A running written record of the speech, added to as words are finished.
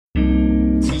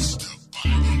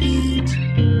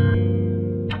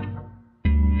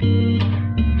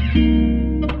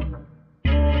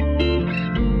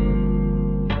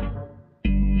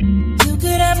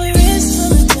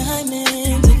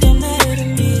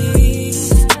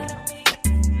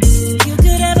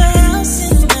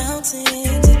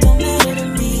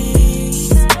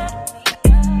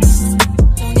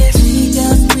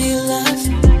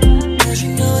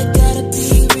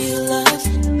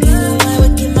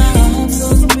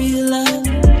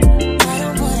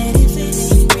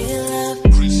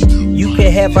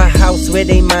have a house where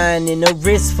they mine and a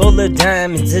wrist full of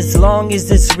diamonds. As long as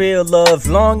it's real love,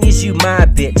 long as you my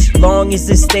bitch, long as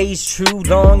it stays true,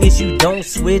 long as you don't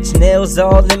switch. Nails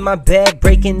all in my bag,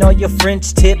 breaking all your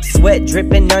French tips, sweat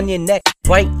dripping on your neck,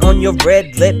 white on your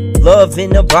red lip. Love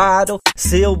in a bottle,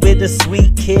 sealed with a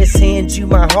sweet kiss. Hand you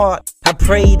my heart, I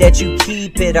pray that you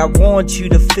keep it. I want you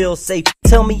to feel safe.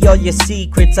 Tell me all your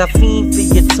secrets, I fiend for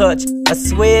your touch. I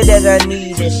swear that I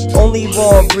need it. Only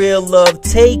want real love,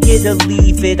 take it or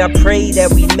leave it. I pray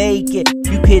that we make it.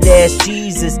 You could ask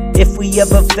Jesus. If we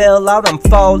ever fell out, I'm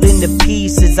falling to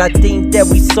pieces. I think that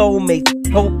we soulmates,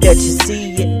 hope that you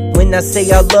see it. When I say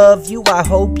I love you, I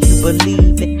hope you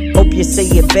believe it. Hope you say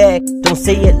it back, don't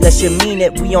say it unless you mean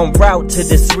it. We on route to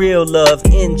this real love,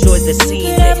 enjoy the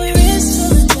scene.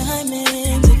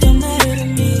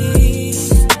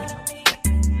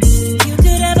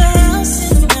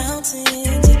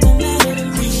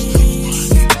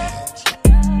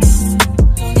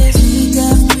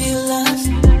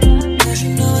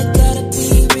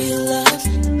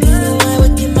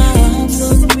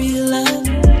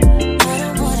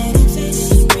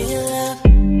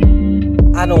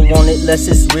 I don't want it less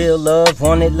it's real love,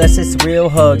 want it less it's real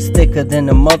hugs. Thicker than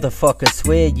a motherfucker,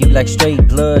 swear you like straight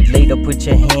blood. Later put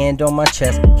your hand on my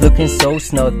chest, looking so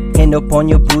snug. Hand up on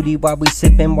your booty while we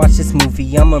sip and watch this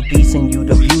movie. I'm a beast and you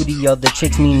the beauty. Other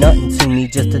chicks mean nothing to me,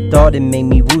 just a thought it made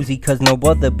me woozy. Cause no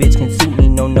other bitch can suit me,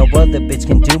 no other bitch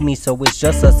can do me. So it's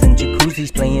just us in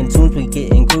jacuzzis, playing tunes, we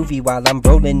getting groovy. While I'm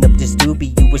rolling up this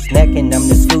doobie, you was snacking, I'm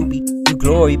the Scooby. You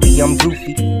glory be, I'm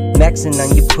goofy, maxing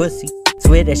on your pussy.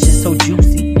 Swear that shit so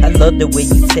juicy, I love the way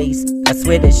you taste. I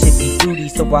swear that shit be fruity,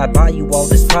 so I buy you all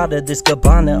this Prada, this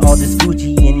Gabbana, all this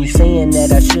Gucci. And you saying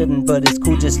that I shouldn't, but it's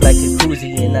cool just like a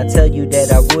koozie. And I tell you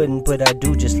that I wouldn't, but I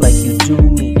do just like you do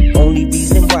me. Only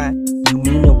reason why you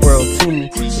mean the world to me.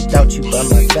 Without you by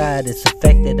my side, it's the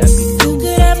fact that I be